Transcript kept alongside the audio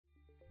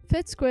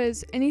Fed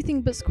Square's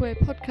Anything But Square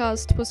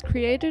podcast was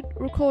created,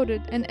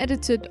 recorded, and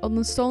edited on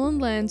the stolen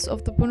lands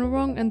of the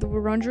Bunurong and the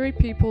Wurundjeri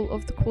people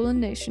of the Kulin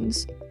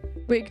Nations.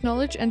 We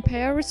acknowledge and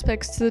pay our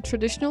respects to the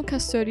traditional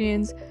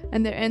custodians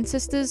and their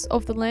ancestors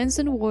of the lands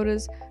and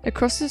waters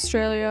across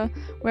Australia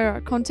where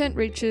our content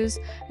reaches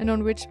and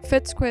on which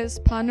Fed Square's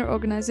partner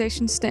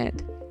organisations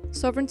stand.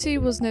 Sovereignty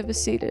was never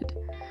ceded.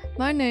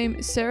 My name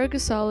is Sarah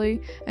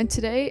Gasali, and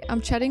today I'm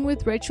chatting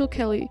with Rachel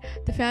Kelly,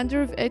 the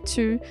founder of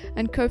Ed2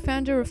 and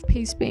co-founder of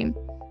Peacebeam,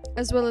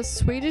 as well as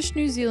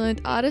Swedish-New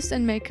Zealand artist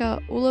and maker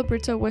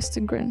Ulla-Britta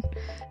Westergren,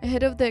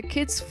 ahead of their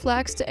Kids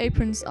Flags to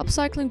Aprons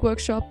upcycling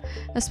workshop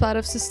as part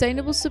of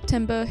Sustainable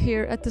September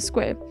here at the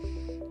Square.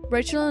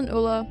 Rachel and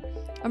Ulla,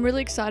 I'm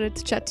really excited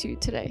to chat to you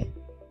today.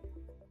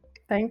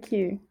 Thank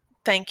you.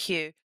 Thank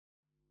you.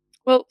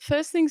 Well,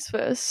 first things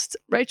first,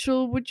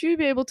 Rachel, would you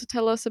be able to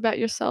tell us about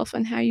yourself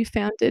and how you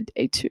founded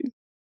A2?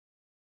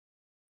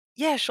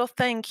 Yeah, sure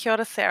thing. Kia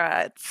ora,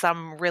 Sarah. It's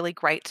really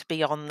great to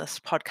be on this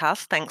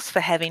podcast. Thanks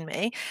for having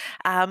me.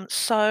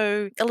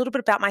 So a little bit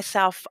about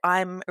myself.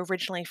 I'm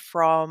originally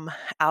from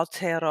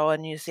Aotearoa,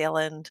 New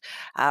Zealand.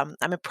 I'm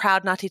a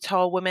proud Ngāti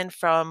Toa woman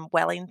from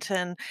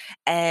Wellington,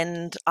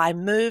 and I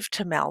moved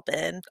to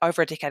Melbourne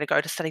over a decade ago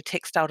to study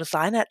textile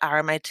design at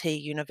RMIT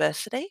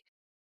University.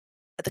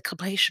 At the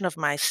completion of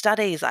my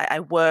studies, I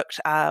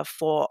worked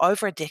for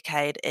over a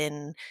decade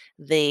in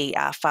the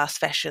fast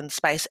fashion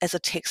space as a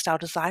textile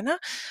designer.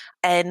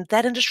 And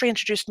that industry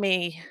introduced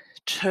me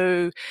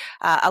to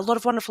a lot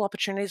of wonderful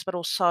opportunities, but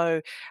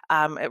also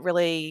it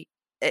really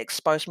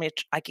exposed me,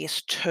 I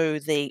guess, to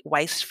the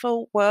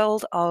wasteful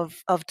world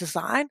of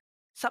design.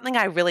 Something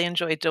I really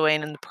enjoyed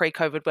doing in the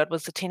pre-COVID world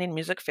was attending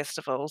music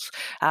festivals.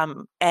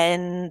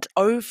 And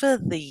over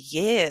the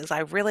years, I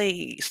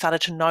really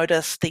started to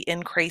notice the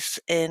increase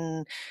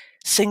in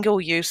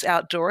single-use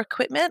outdoor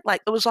equipment.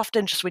 Like, it was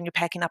often just when you're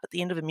packing up at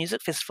the end of a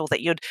music festival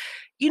that you'd,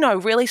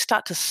 really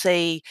start to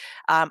see,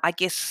 I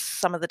guess,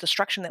 some of the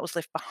destruction that was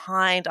left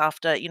behind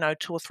after,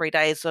 2 or 3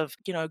 days of,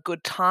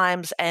 good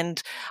times.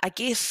 And I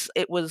guess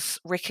it was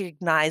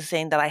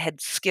recognizing that I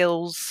had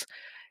skills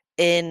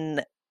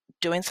in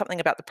doing something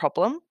about the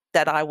problem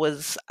that I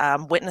was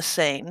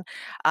witnessing.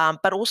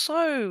 But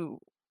also,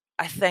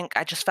 I think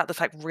I just felt this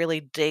like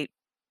really deep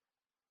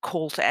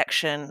call to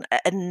action,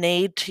 a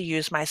need to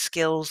use my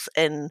skills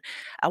in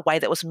a way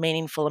that was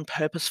meaningful and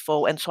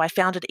purposeful. And so I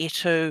founded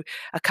Etu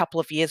a couple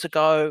of years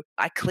ago.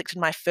 I collected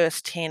my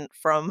first tent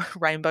from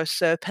Rainbow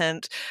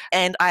Serpent,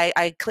 and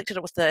I collected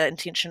it with the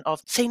intention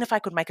of seeing if I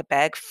could make a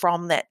bag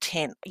from that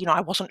tent.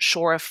 I wasn't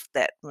sure if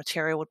that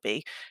material would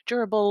be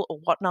durable or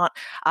whatnot.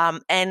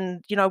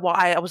 And you know what,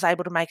 I was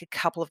able to make a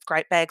couple of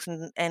great bags,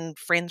 and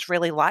friends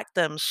really liked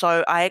them.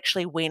 So I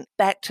actually went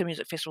back to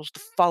music festivals the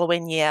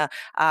following year,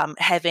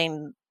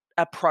 having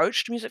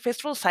approached music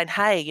festivals saying,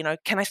 hey,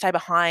 can I stay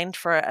behind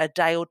for a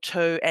day or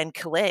two and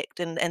collect?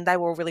 And they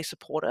were really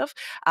supportive.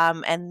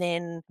 And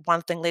then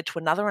one thing led to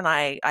another, and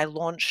I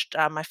launched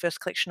my first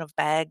collection of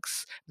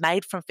bags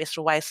made from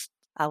festival waste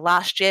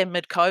last year,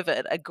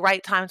 mid-COVID. A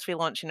great time to be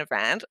launching a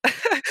brand.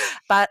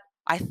 But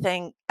I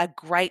think a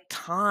great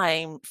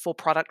time for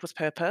product with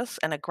purpose,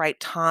 and a great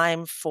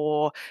time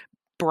for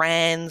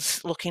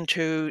brands looking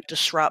to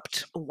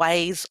disrupt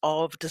ways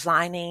of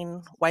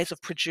designing, ways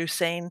of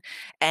producing.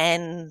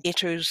 And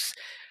Etu's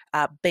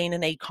been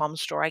an e-com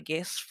store, I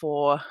guess,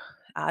 for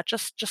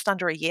just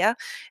under a year.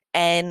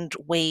 And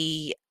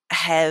we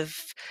have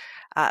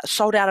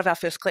sold out of our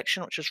first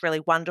collection, which is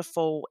really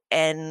wonderful,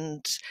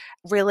 and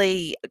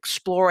really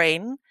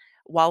exploring,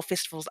 while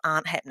festivals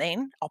aren't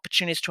happening,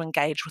 opportunities to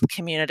engage with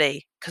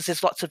community, because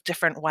there's lots of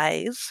different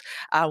ways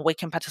we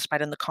can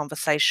participate in the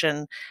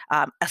conversation,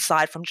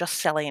 aside from just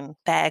selling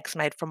bags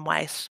made from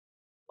waste.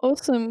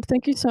 Awesome.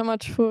 Thank you so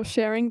much for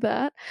sharing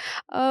that.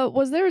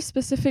 Was there a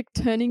specific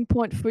turning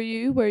point for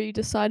you where you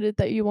decided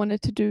that you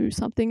wanted to do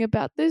something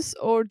about this,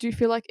 or do you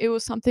feel like it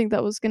was something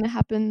that was going to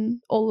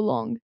happen all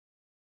along?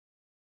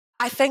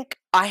 I think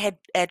I had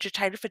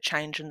agitated for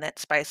change in that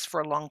space for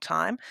a long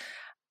time.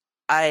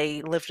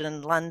 I lived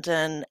in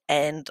London,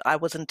 and I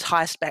was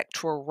enticed back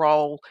to a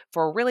role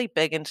for a really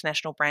big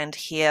international brand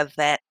here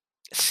that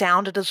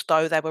sounded as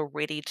though they were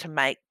ready to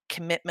make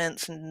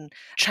commitments and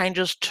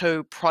changes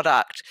to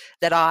product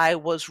that I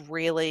was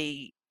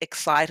really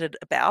excited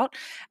about.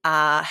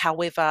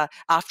 However,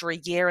 after a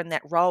year in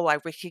that role, I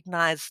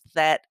recognized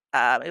that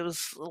it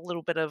was a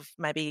little bit of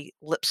maybe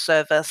lip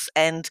service,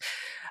 and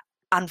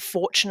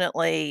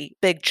unfortunately,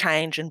 big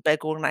change in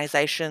big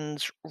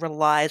organizations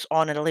relies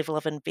on a level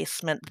of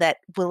investment that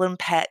will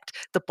impact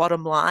the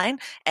bottom line.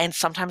 And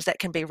sometimes that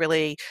can be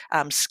really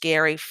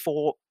scary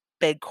for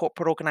big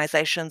corporate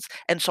organizations.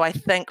 And so I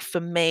think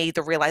for me,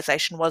 the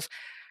realization was,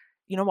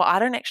 you know what, I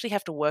don't actually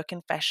have to work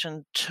in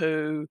fashion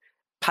to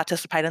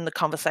participate in the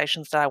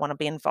conversations that I want to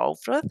be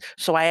involved with.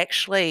 So I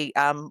actually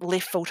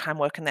left full-time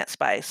work in that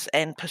space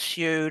and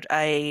pursued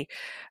a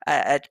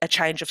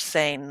change of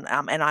scene.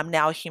 And I'm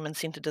now a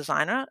human-centered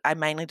designer. I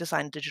mainly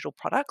design digital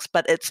products,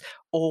 but it's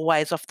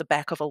always off the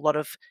back of a lot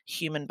of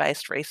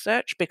human-based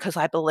research, because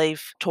I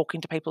believe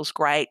talking to people is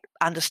great,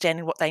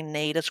 understanding what they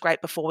need is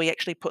great before we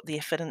actually put the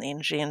effort and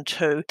energy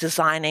into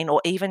designing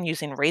or even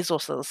using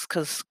resources.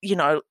 Because,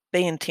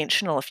 be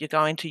intentional if you're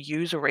going to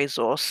use a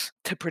resource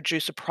to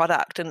produce a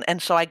product.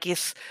 And so I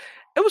guess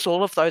it was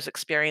all of those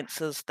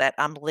experiences that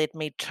led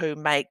me to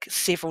make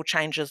several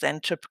changes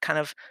and to kind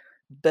of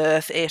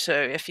birth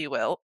Etu, if you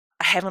will.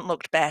 I haven't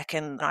looked back,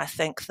 and I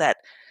think that,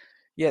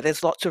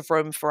 there's lots of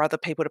room for other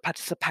people to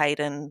participate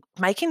in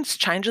making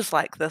changes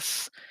like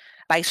this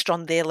based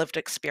on their lived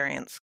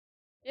experience.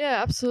 Yeah,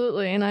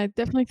 absolutely. And I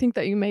definitely think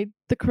that you made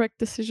the correct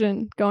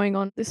decision going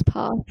on this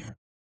path.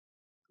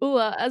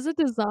 Ula, as a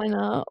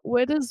designer,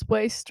 where does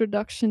waste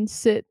reduction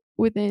sit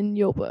within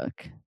your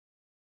work?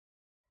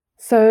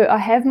 So I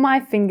have my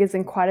fingers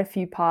in quite a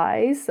few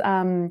pies.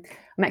 I'm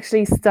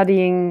actually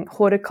studying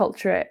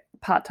horticulture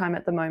part-time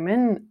at the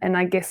moment, and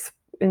I guess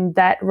in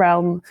that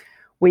realm,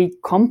 we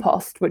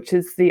compost, which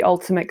is the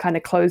ultimate kind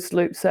of closed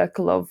loop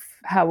circle of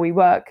how we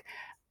work.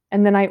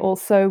 And then I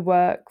also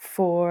work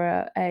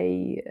for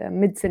a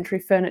mid-century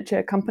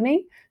furniture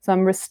company. So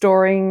I'm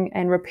restoring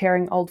and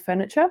repairing old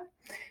furniture.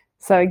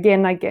 So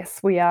again, I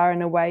guess we are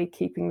in a way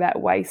keeping that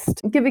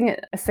waste, giving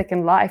it a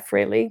second life,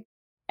 really.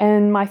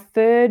 And my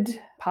third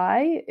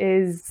pie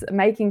is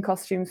making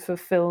costumes for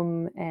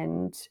film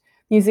and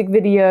music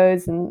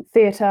videos and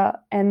theatre.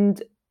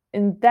 And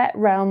in that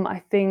realm,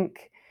 I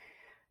think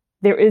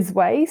there is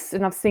waste,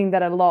 and I've seen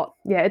that a lot.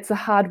 Yeah, it's a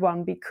hard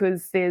one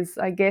because there's,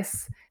 I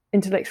guess,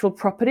 intellectual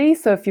property.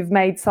 So if you've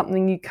made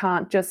something, you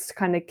can't just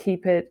kind of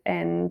keep it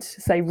and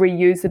say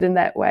reuse it in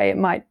that way. It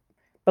might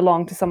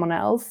belong to someone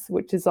else,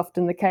 which is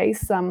often the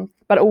case.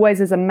 But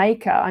always as a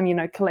maker,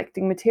 I'm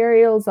collecting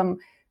materials. I'm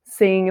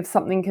seeing if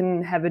something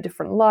can have a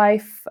different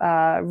life,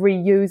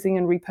 reusing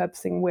and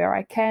repurposing where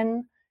I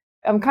can.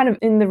 I'm kind of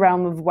in the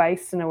realm of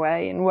waste in a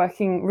way, and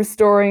working,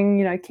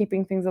 restoring,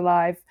 keeping things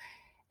alive.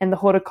 And the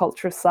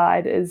horticulture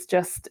side is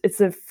it's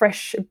a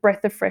fresh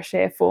breath of fresh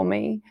air for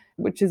me,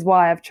 which is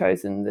why I've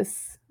chosen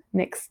this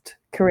next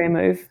career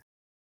move.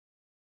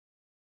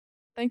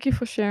 Thank you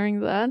for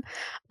sharing that.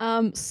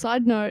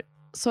 Side note,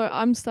 so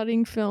I'm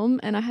studying film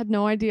and I had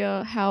no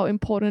idea how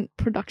important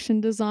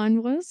production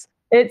design was.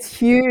 It's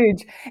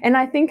huge. And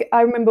I think I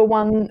remember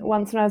once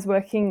when I was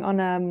working on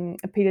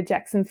a Peter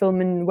Jackson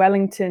film in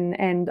Wellington,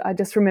 and I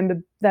just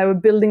remember they were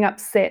building up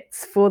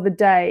sets for the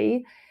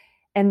day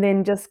and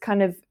then just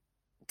kind of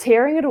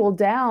tearing it all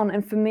down.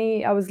 And for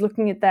me, I was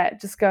looking at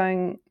that, just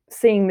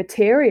seeing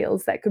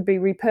materials that could be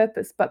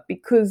repurposed, but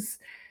because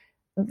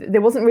there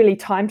wasn't really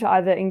time to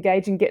either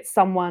engage and get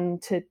someone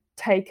to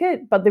take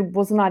it, but there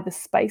wasn't either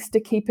space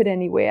to keep it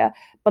anywhere.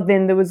 But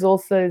then there was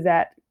also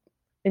that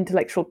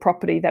intellectual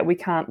property that we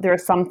can't, there are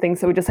some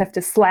things that we just have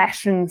to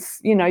slash, and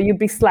you'd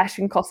be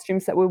slashing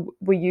costumes that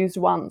were used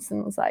once,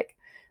 and it was like,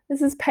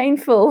 this is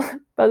painful,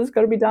 but it's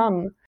got to be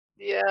done.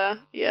 Yeah,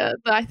 yeah.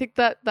 I think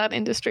that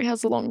industry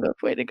has a longer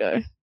way to go.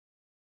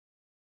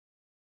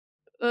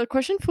 A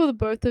question for the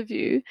both of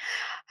you.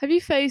 Have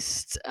you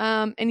faced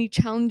any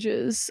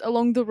challenges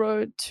along the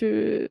road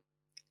to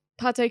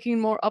partaking in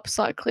more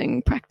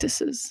upcycling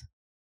practices?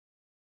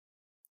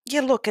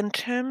 Yeah, look, in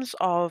terms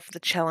of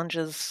the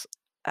challenges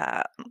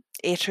uh,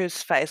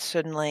 Etu's face,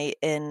 certainly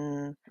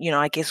in,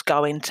 I guess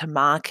going to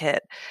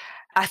market,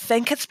 I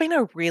think it's been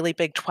a really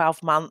big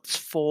 12 months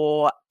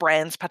for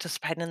brands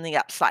participating in the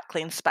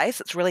upcycling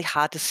space. It's really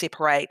hard to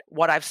separate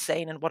what I've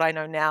seen and what I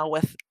know now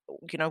with,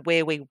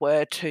 where we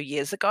were 2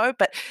 years ago.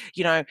 But,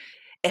 you know,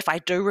 if I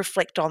do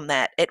reflect on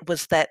that, it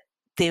was that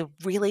there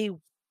really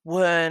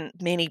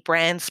weren't many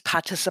brands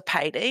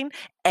participating.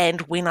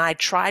 And when I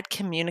tried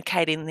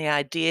communicating the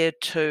idea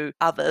to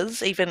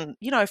others, even,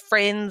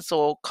 friends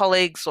or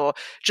colleagues, or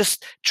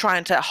just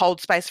trying to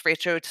hold space for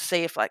each other to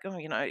see if, like,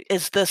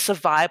 is this a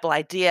viable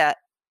idea?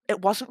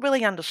 It wasn't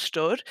really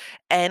understood.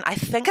 And I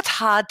think it's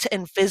hard to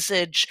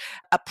envisage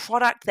a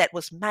product that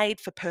was made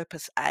for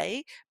purpose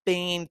A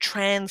being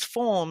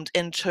transformed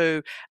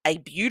into a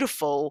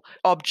beautiful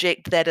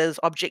object that is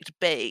object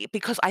B.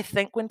 Because I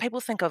think when people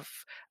think of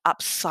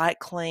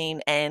upcycling,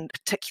 and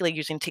particularly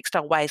using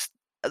textile waste,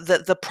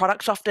 the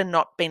product's often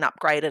not been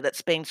upgraded,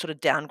 it's been sort of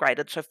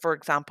downgraded. So for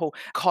example,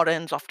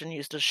 cotton's often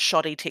used as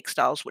shoddy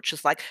textiles, which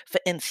is like for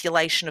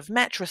insulation of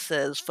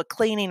mattresses, for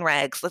cleaning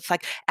rags. It's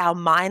like our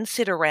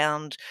mindset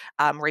around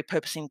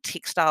repurposing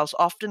textiles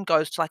often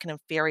goes to like an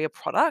inferior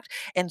product.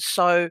 And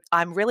so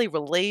I'm really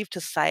relieved to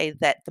say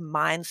that the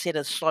mindset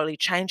is slowly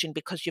changing,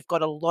 because you've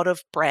got a lot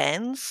of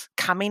brands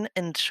coming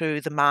into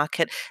the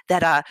market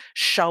that are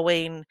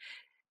showing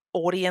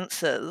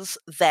audiences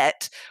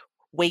that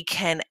we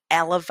can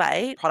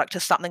elevate product to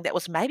something that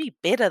was maybe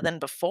better than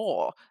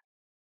before.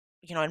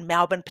 in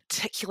Melbourne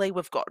particularly,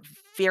 we've got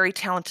very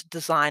talented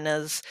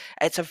designers.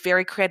 It's a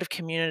very creative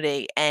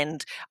community,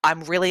 and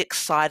I'm really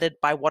excited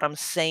by what I'm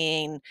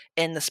seeing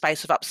in the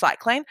space of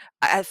upcycling.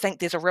 I think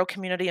there's a real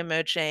community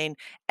emerging,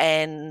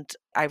 and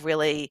I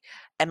really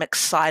am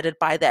excited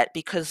by that,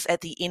 because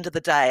at the end of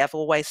the day, I've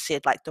always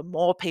said, like, the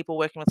more people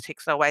working with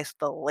textile waste,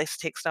 the less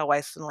textile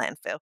waste in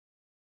landfill.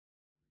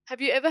 Have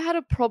you ever had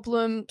a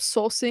problem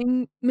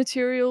sourcing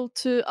material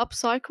to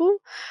upcycle?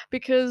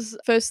 Because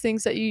first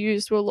things that you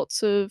used were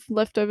lots of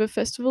leftover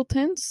festival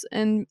tents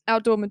and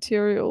outdoor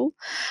material.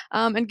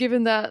 And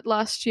given that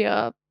last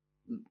year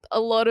a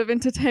lot of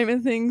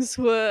entertainment things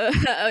were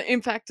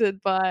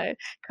impacted by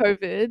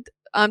COVID,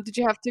 did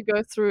you have to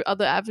go through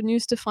other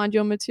avenues to find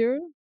your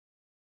material?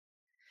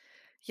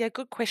 Yeah,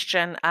 good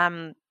question.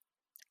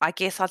 I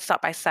guess I'd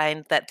start by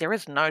saying that there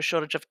is no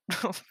shortage of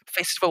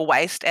festival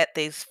waste at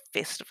these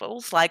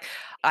festivals. Like,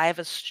 I have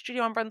a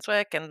studio in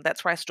Brunswick, and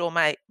that's where I store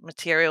my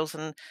materials.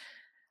 And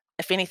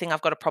if anything,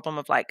 I've got a problem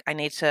of, like, I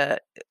need to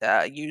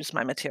use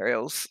my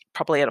materials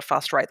probably at a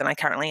faster rate than I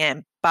currently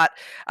am. But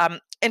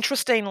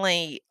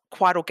interestingly,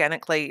 quite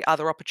organically,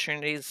 other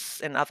opportunities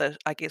and other,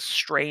 I guess,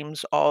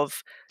 streams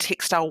of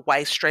textile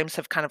waste streams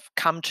have kind of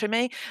come to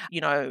me.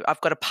 I've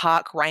got a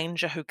park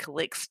ranger who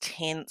collects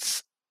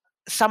tents.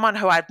 Someone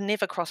who I'd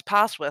never crossed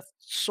paths with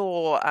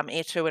saw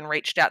Air2 and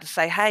reached out to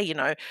say, hey,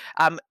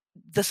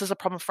 this is a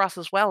problem for us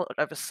as well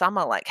over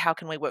summer. Like, how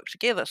can we work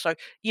together? So,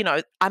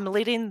 I'm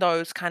letting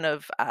those kind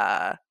of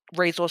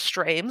resource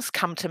streams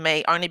come to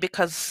me only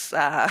because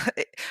I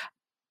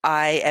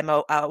am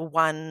a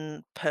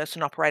one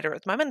person operator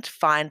at the moment. To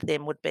find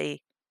them would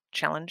be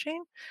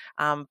challenging,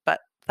 but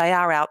they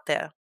are out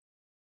there.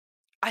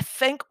 I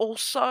think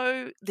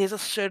also there's a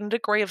certain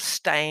degree of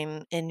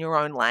staying in your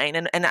own lane.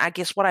 And I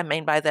guess what I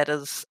mean by that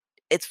is,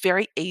 it's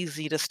very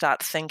easy to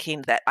start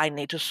thinking that I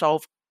need to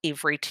solve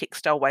every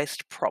textile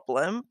waste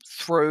problem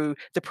through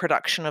the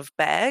production of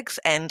bags.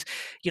 And,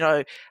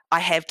 I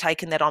have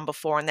taken that on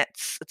before, and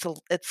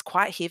it's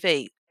quite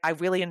heavy. I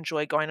really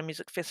enjoy going to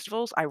music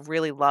festivals. I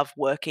really love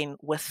working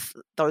with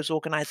those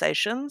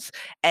organizations.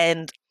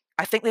 And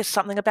I think there's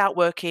something about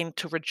working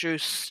to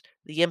reduce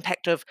the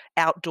impact of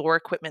outdoor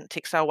equipment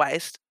textile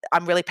waste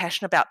I'm really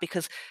passionate about,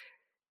 because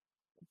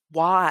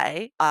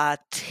why are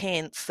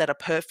tents that are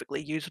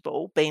perfectly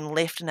usable being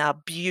left in our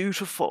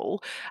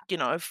beautiful,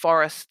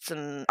 forests?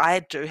 And I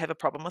do have a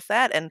problem with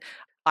that. And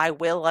I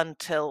will,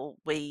 until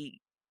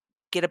we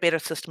get a better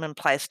system in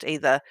place to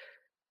either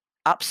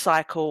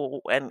upcycle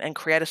and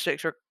create a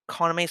circular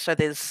economy, so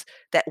there's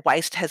that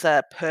waste has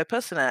a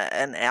purpose and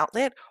an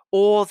outlet,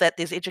 or that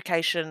there's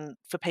education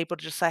for people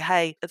to just say,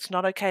 hey, it's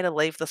not okay to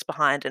leave this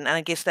behind. And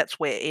I guess that's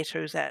where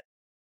Air2's at.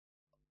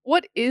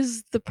 What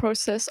is the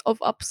process of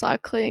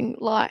upcycling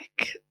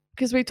like?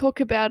 Because we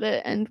talk about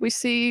it and we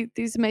see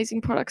these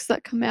amazing products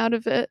that come out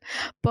of it,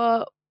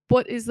 but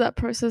what is that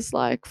process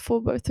like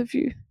for both of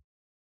you?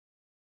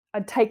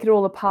 I'd take it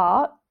all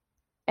apart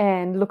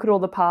and look at all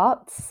the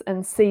parts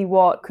and see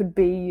what could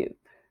be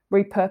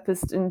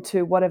repurposed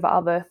into whatever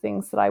other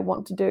things that I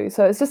want to do.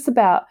 So it's just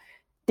about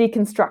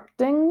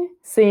deconstructing,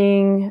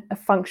 seeing a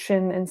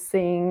function and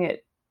seeing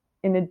it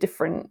in a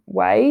different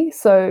way.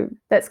 So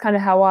that's kind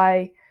of how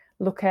I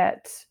look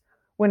at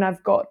when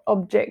I've got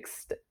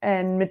objects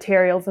and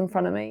materials in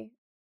front of me.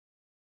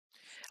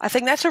 I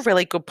think that's a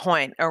really good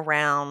point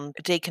around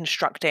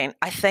deconstructing.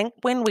 I think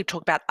when we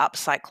talk about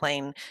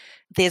upcycling,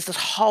 there's this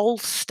whole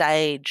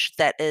stage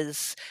that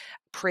is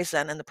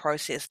present in the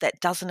process that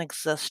doesn't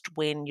exist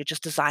when you're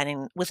just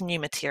designing with new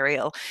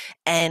material.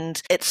 And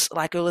it's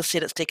like Ulla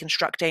said, it's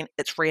deconstructing,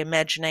 it's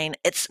reimagining,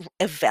 it's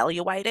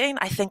evaluating.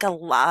 I think a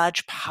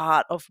large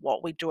part of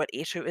what we do at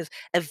Etu is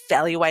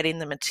evaluating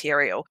the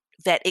material.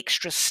 That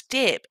extra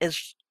step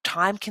is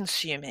time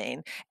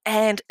consuming,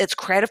 and it's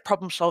creative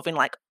problem solving,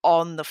 like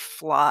on the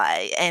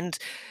fly. And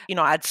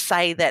I'd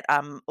say that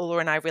Ulla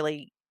and I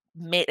really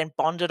met and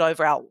bonded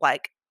over our,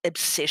 like,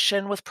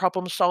 obsession with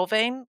problem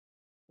solving.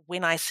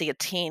 When I see a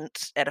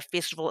tent at a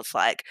festival, it's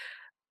like,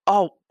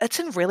 oh, it's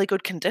in really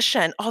good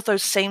condition. Oh,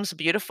 those seams are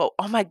beautiful.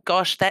 Oh my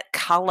gosh, that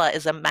color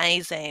is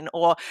amazing.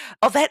 Or,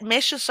 oh, that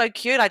mesh is so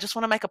cute. I just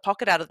want to make a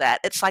pocket out of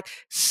that. It's like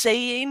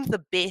seeing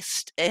the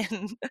best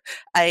in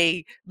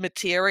a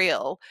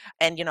material.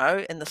 And,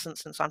 in this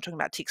instance, I'm talking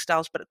about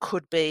textiles, but it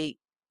could be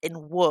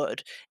in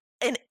wood,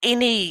 in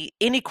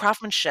any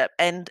craftsmanship,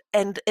 and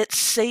it's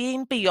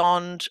seeing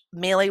beyond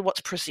merely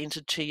what's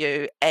presented to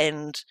you.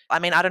 And I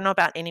mean, I don't know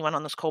about anyone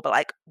on this call, but,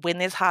 like, when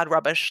there's hard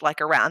rubbish,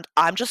 like, around,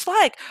 I'm just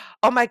like,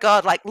 oh my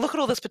god, like, look at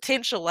all this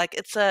potential. Like,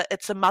 it's a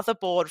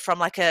motherboard from,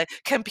 like, a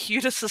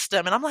computer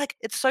system, and I'm like,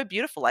 it's so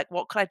beautiful. Like,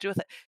 what could I do with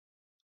it?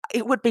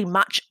 It would be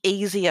much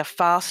easier,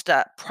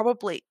 faster,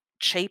 probably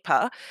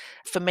cheaper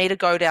for me to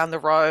go down the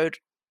road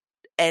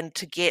and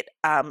to get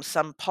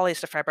some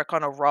polyester fabric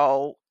on a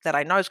roll that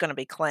I know is going to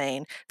be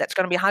clean, that's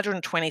going to be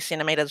 120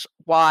 centimeters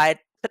wide.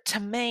 But to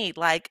me,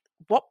 like,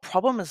 what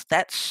problem is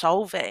that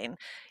solving?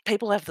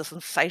 People have this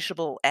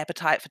insatiable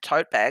appetite for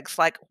tote bags.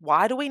 Like,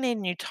 why do we need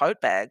new tote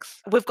bags?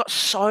 We've got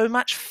so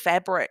much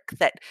fabric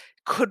that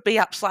could be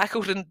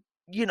upcycled and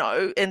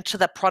into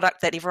the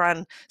product that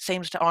everyone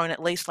seems to own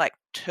at least like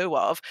 2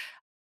 of.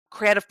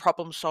 Creative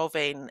problem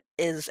solving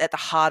is at the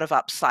heart of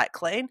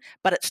upcycling,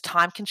 but it's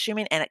time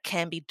consuming and it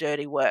can be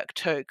dirty work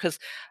too, because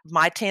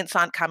my tents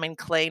aren't coming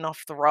clean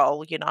off the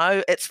roll,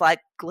 it's like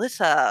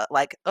glitter,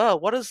 like, oh,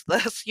 what is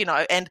this,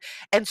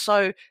 and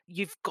so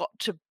you've got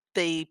to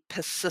be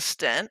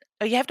persistent,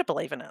 or you have to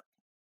believe in it.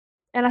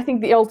 And I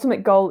think the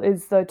ultimate goal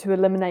is, though, to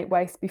eliminate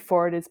waste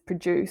before it is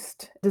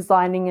produced,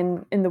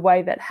 designing in the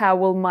way that how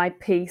will my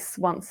piece,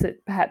 once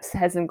it perhaps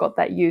hasn't got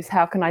that use,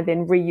 how can I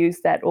then reuse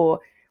that or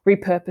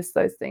repurpose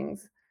those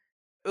things?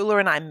 Ulla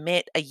and I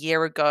met a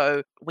year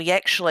ago. We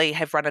actually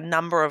have run a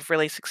number of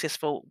really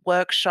successful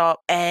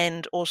workshops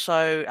and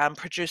also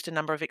produced a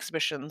number of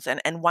exhibitions.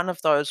 And one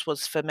of those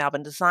was for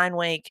Melbourne Design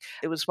Week.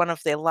 It was one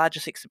of their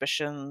largest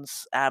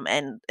exhibitions,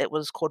 and it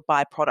was called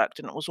Byproduct.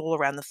 And it was all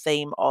around the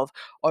theme of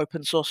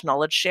open source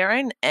knowledge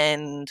sharing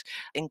and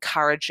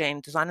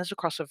encouraging designers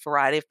across a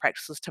variety of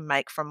practices to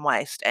make from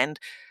waste. And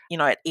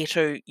at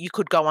Etu, you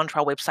could go onto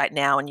our website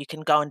now and you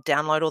can go and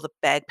download all the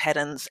bag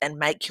patterns and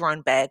make your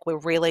own bag.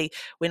 We're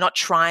not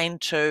trying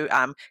to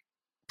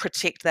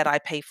protect that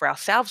IP for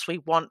ourselves. We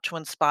want to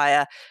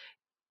inspire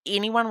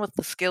anyone with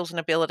the skills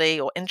and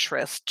ability or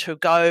interest to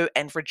go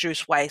and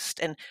reduce waste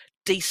and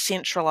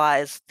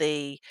decentralize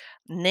the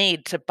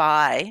need to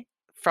buy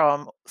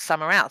from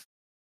somewhere else.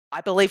 I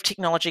believe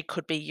technology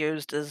could be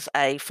used as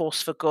a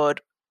force for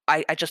good.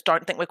 I just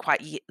don't think we're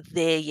quite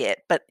there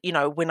yet. But,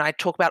 when I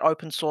talk about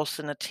open source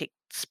in a tech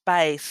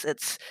space,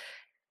 it's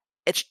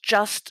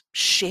just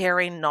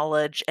sharing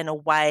knowledge in a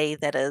way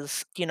that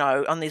is,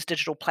 on these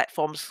digital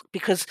platforms.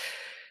 Because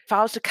if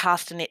I was to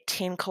cast a net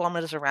 10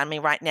 kilometers around me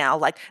right now,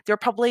 like there are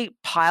probably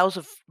piles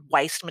of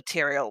waste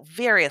material,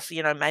 various,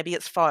 maybe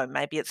it's foam,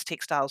 maybe it's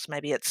textiles,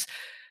 maybe it's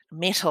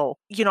metal.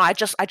 I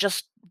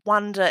just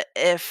wonder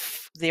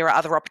if there are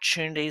other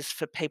opportunities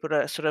for people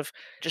to sort of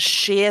just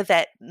share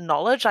that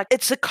knowledge. Like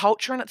it's a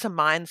culture and it's a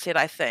mindset,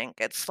 I think.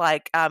 It's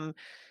like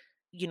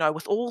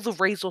with all the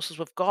resources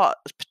we've got,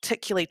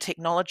 particularly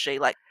technology,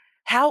 like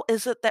how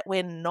is it that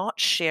we're not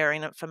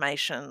sharing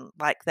information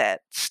like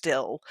that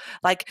still?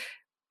 Like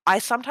I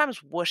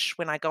sometimes wish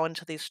when I go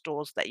into these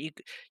stores that you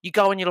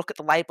go and you look at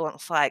the label and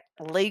it's like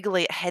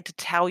legally it had to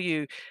tell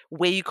you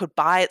where you could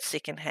buy it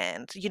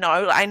secondhand.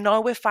 I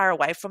know we're far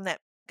away from that.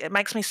 It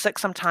makes me sick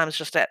sometimes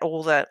just at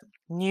all the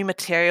new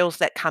materials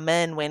that come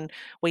in when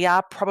we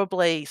are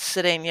probably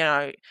sitting,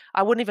 I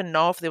wouldn't even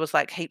know if there was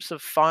like heaps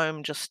of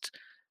foam just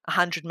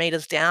 100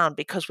 meters down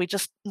because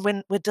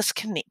when we're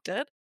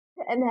disconnected.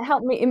 And it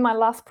helped me in my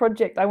last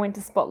project. I went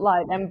to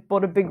Spotlight and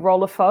bought a big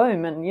roll of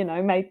foam and,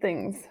 made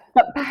things.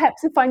 But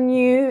perhaps if I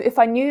knew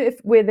if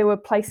where there were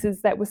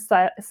places that were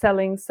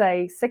selling,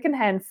 say,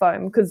 secondhand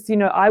foam, because,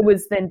 I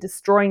was then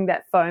destroying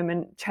that foam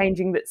and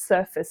changing its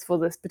surface for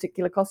this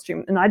particular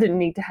costume. And I didn't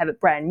need to have it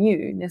brand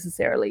new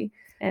necessarily.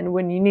 And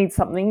when you need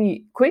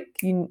something quick,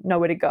 you know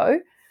where to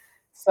go.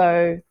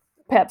 So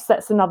perhaps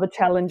that's another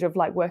challenge of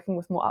like working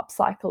with more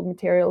upcycled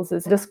materials,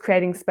 is just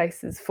creating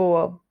spaces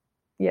for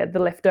the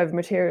leftover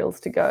materials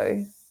to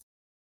go.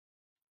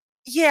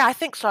 Yeah, I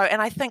think so.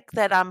 And I think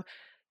that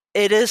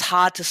it is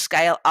hard to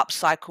scale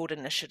upcycled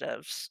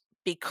initiatives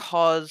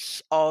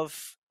because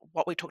of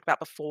what we talked about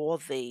before,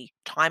 the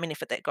time and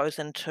effort that goes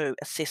into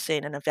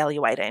assessing and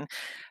evaluating.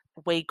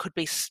 We could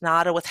be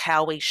smarter with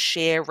how we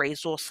share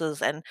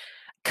resources and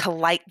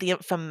collate the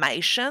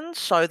information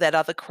so that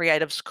other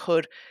creatives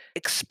could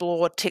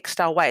explore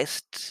textile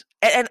waste.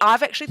 And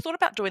I've actually thought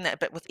about doing that a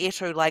bit with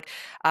Etu. Like,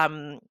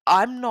 I'm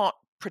not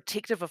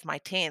protective of my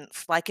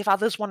tents. Like, if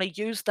others want to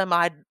use them,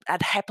 I'd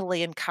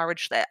happily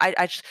encourage that.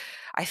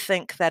 I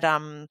think that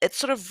it's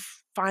sort of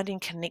finding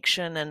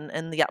connection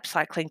in the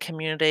upcycling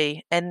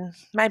community. And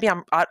maybe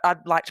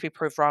I'd like to be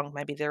proved wrong.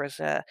 Maybe there is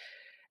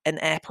an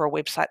app or a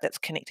website that's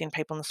connecting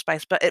people in the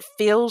space, but it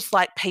feels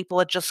like people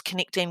are just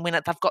connecting when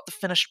they've got the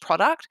finished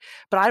product.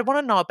 But I want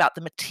to know about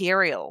the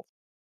material.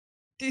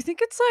 Do you think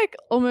it's like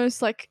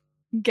almost like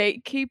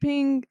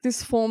gatekeeping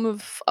this form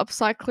of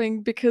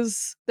upcycling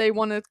because they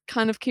want to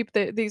kind of keep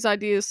these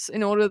ideas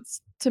in order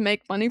to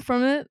make money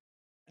from it?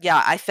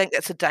 Yeah, I think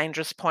it's a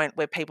dangerous point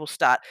where people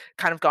start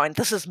kind of going,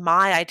 this is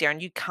my idea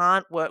and you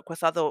can't work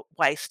with other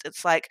waste.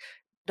 It's like,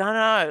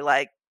 no,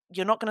 like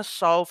you're not going to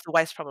solve the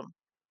waste problem.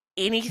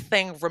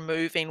 Anything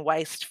removing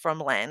waste from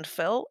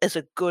landfill is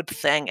a good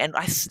thing. And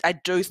I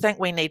do think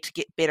we need to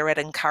get better at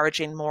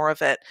encouraging more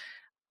of it.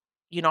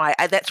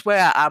 That's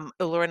where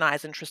Ulla and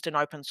I's interest in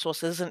open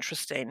source is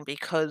interesting,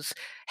 because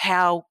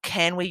how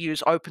can we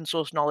use open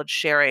source knowledge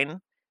sharing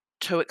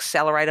to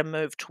accelerate a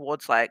move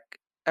towards like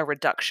a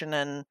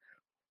reduction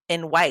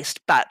in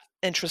waste? But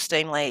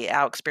interestingly,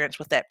 our experience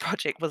with that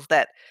project was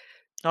that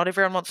not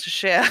everyone wants to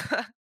share.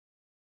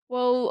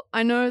 Well,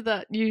 I know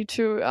that you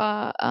two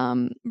are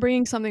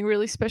bringing something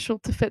really special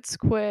to Fed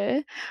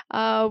Square.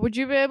 Would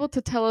you be able to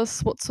tell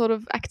us what sort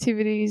of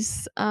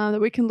activities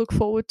that we can look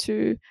forward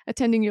to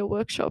attending your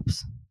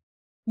workshops?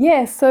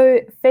 Yeah, so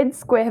Fed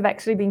Square have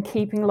actually been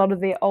keeping a lot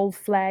of their old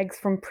flags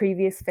from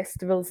previous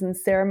festivals and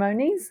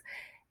ceremonies.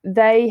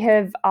 they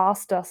have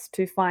asked us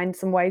to find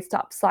some ways to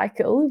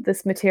upcycle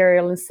this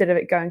material instead of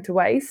it going to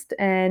waste.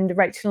 And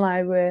Rachel and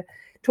I were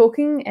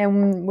talking,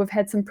 and we've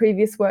had some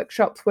previous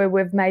workshops where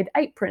we've made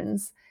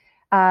aprons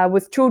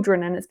with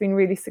children, and it's been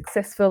really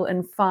successful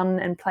and fun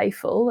and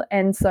playful.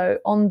 And so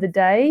on the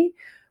day,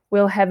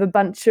 we'll have a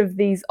bunch of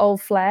these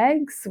old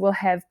flags. We'll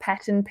have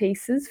pattern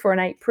pieces for an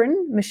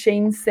apron,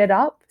 machines set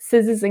up,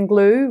 scissors and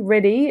glue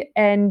ready.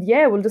 And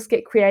yeah, we'll just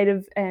get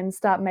creative and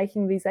start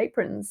making these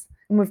aprons.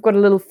 And we've got a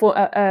little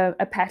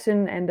a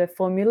pattern and a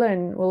formula,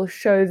 and we'll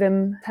show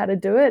them how to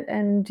do it.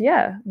 And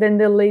yeah, then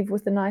they'll leave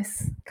with a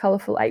nice,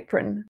 colourful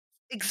apron.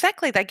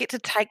 Exactly. They get to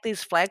take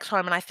these flags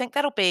home. And I think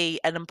that'll be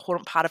an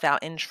important part of our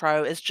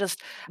intro is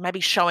just maybe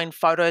showing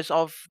photos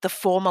of the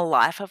former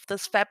life of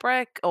this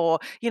fabric or,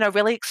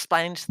 really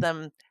explaining to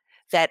them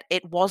that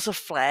it was a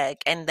flag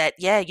and that,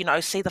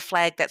 see the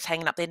flag that's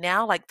hanging up there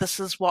now, like this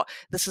is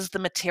the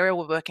material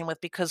we're working with,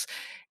 because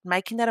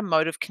making that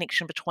emotive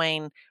connection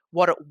between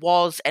what it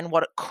was and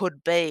what it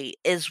could be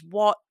is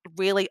what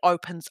really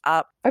opens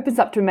up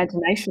to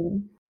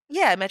imagination.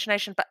 Yeah,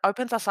 imagination, but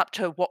opens us up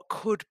to what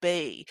could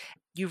be.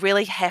 You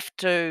really have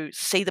to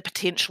see the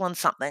potential in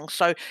something.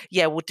 So,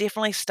 yeah, we'll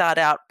definitely start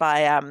out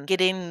by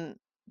getting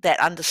that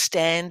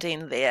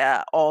understanding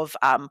there of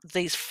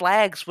these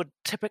flags would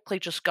typically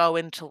just go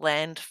into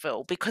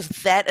landfill because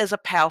that is a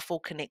powerful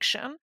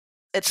connection.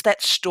 It's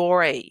that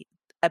story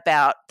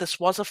about this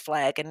was a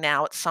flag and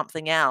now it's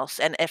something else.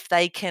 And if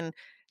they can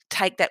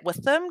take that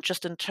with them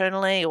just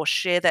internally or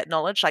share that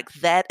knowledge, like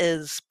that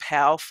is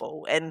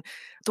powerful. And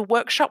the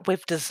workshop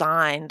we've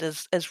designed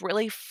is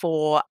really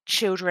for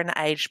children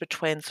aged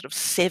between sort of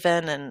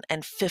 7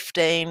 and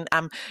 15.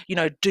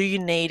 Do you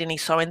need any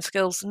sewing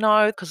skills?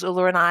 No, because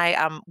Ulla and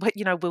I,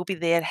 we'll be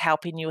there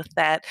helping you with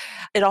that.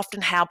 It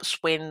often helps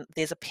when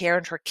there's a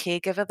parent or a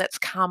caregiver that's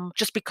come,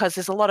 just because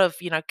there's a lot of,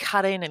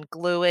 cutting and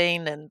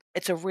gluing, and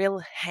it's a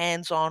real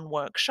hands-on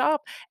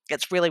workshop.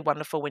 It's really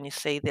wonderful when you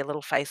see their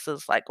little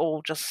faces, like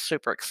all just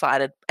super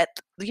excited at,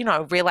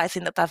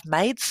 realizing that they've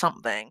made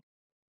something.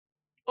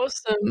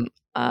 Awesome.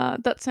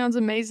 That sounds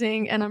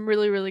amazing, and I'm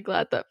really, really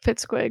glad that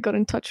FitSquare got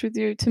in touch with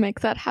you to make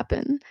that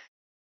happen.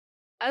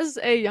 As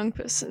a young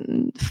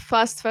person,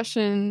 fast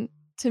fashion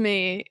to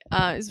me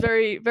is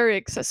very, very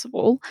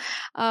accessible.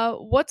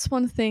 What's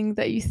one thing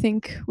that you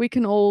think we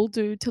can all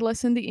do to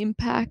lessen the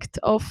impact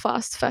of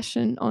fast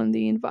fashion on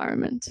the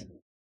environment?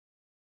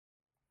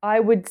 I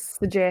would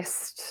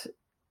suggest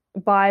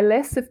buy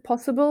less if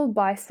possible,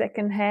 buy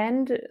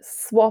secondhand,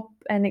 swap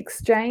and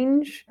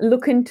exchange.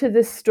 Look into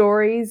the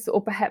stories, or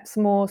perhaps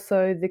more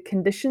so the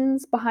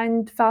conditions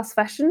behind fast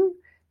fashion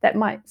that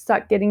might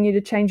start getting you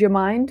to change your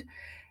mind.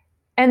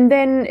 And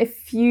then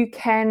if you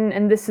can,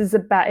 and this is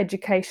about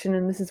education,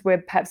 and this is where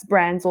perhaps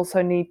brands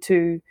also need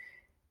to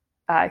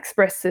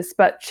express this,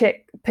 but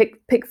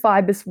pick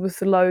fibers with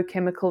low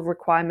chemical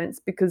requirements,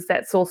 because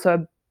that's also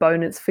a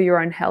bonus for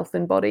your own health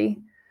and body.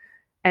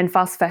 And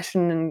fast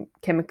fashion and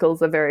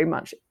chemicals are very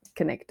much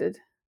connected.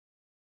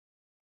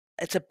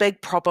 It's a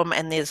big problem,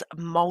 and there's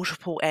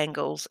multiple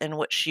angles in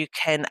which you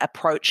can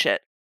approach it.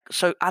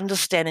 So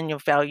understanding your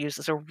values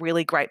is a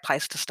really great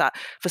place to start.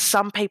 For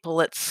some people,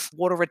 it's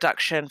water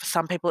reduction. For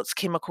some people, it's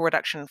chemical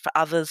reduction. For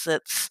others,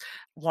 it's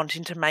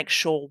wanting to make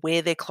sure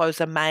where their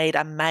clothes are made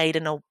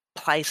in a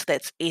place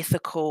that's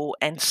ethical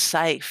and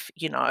safe,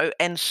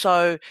 And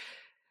so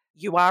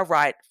you are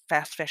right,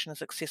 fast fashion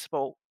is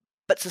accessible,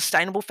 but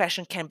sustainable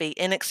fashion can be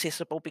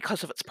inaccessible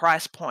because of its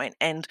price point.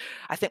 And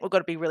I think we've got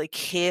to be really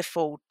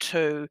careful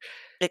to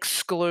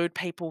exclude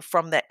people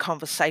from that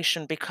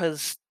conversation,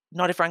 because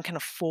not everyone can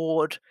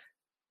afford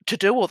to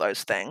do all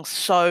those things.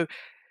 So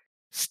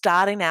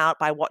starting out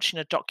by watching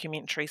a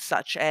documentary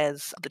such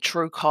as The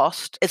True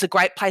Cost is a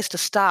great place to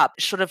start.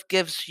 It sort of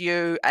gives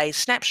you a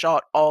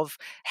snapshot of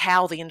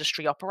how the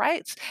industry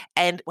operates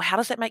and how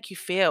does that make you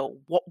feel?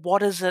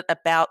 What is it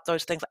about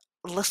those things?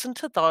 Listen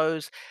to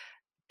those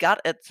gut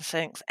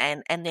instincts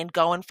and then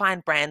go and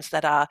find brands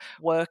that are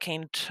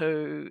working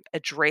to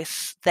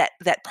address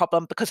that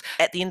problem, because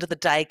at the end of the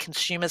day,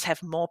 consumers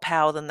have more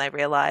power than they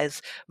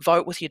realize.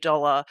 Vote with your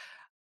dollar.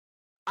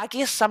 I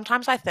guess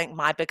sometimes I think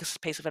my biggest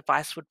piece of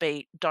advice would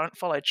be don't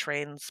follow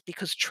trends,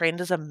 because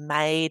trend is a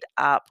made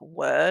up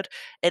word.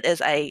 It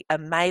is a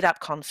made up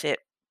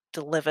concept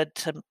delivered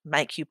to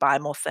make you buy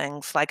more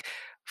things. Like,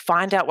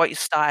 find out what your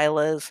style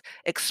is,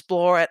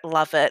 explore it,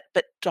 love it,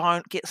 but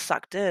don't get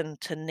sucked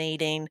into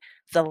needing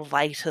the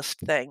latest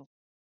thing.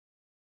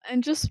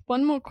 And just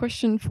one more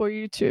question for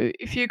you two.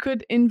 If you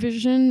could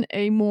envision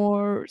a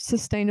more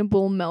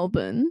sustainable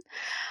Melbourne,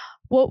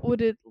 what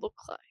would it look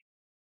like?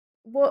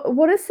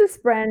 What is this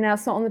brand now?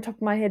 It's not on the top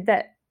of my head.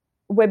 That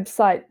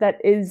website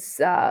that is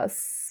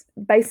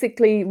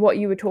basically what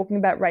you were talking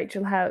about,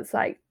 Rachel, how it's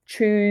like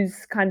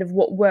choose kind of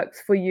what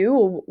works for you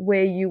or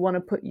where you want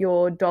to put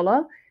your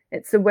dollar.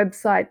 It's a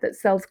website that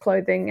sells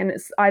clothing, and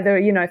it's either,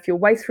 if you're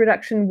waste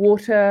reduction,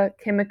 water,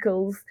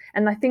 chemicals,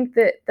 and I think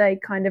that they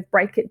kind of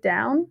break it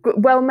down.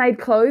 Well-made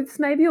clothes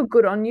maybe, or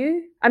good on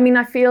you. I mean,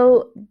 I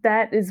feel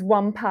that is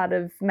one part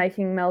of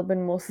making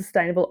Melbourne more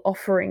sustainable,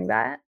 offering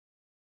that.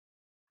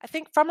 I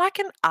think from like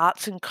an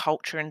arts and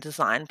culture and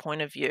design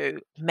point of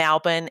view,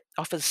 Melbourne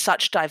offers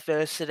such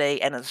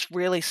diversity and is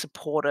really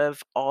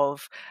supportive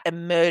of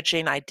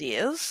emerging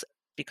ideas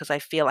because I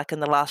feel like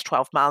in the last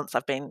 12 months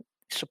I've been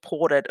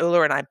supported,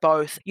 Ulla and I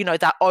both,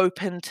 they're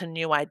open to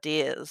new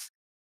ideas.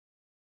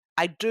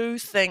 I do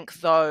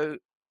think though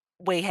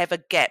we have a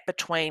gap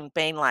between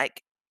being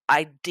like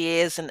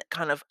ideas and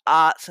kind of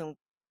arts and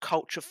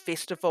culture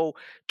festival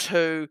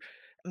to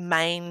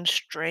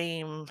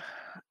mainstream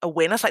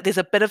awareness. Like there's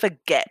a bit of a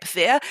gap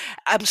there.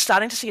 I'm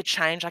starting to see a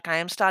change. Like I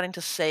am starting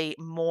to see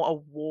more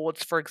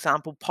awards, for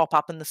example, pop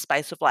up in the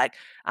space of like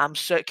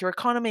circular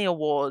economy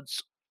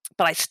awards.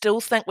 But I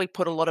still think we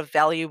put a lot of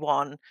value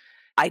on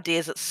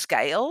ideas at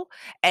scale.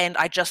 And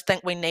I just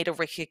think we need to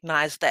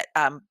recognize that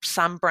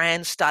some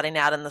brands starting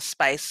out in the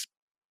space,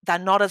 they're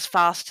not as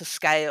fast to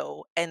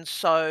scale. And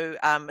so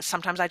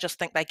sometimes I just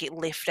think they get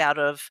left out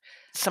of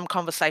some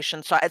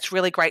conversation. So it's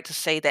really great to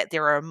see that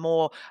there are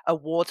more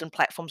awards and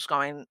platforms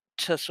going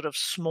to sort of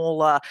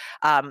smaller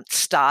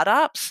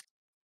startups.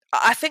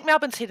 I think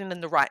Melbourne's heading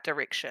in the right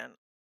direction.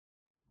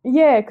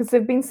 Yeah, because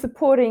they've been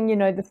supporting,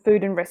 the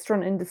food and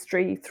restaurant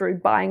industry through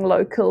buying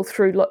local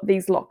through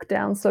these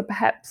lockdowns. So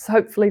perhaps,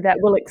 hopefully, that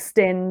will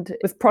extend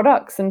with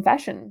products and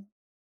fashion.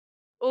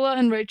 Ulla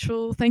and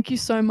Rachel, thank you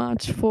so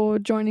much for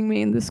joining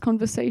me in this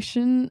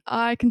conversation.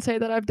 I can say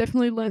that I've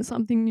definitely learned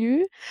something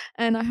new,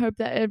 and I hope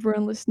that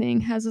everyone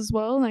listening has as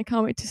well. And I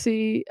can't wait to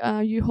see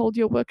you hold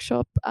your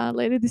workshop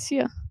later this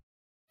year.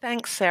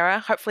 Thanks, Sarah.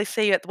 Hopefully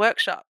see you at the workshop.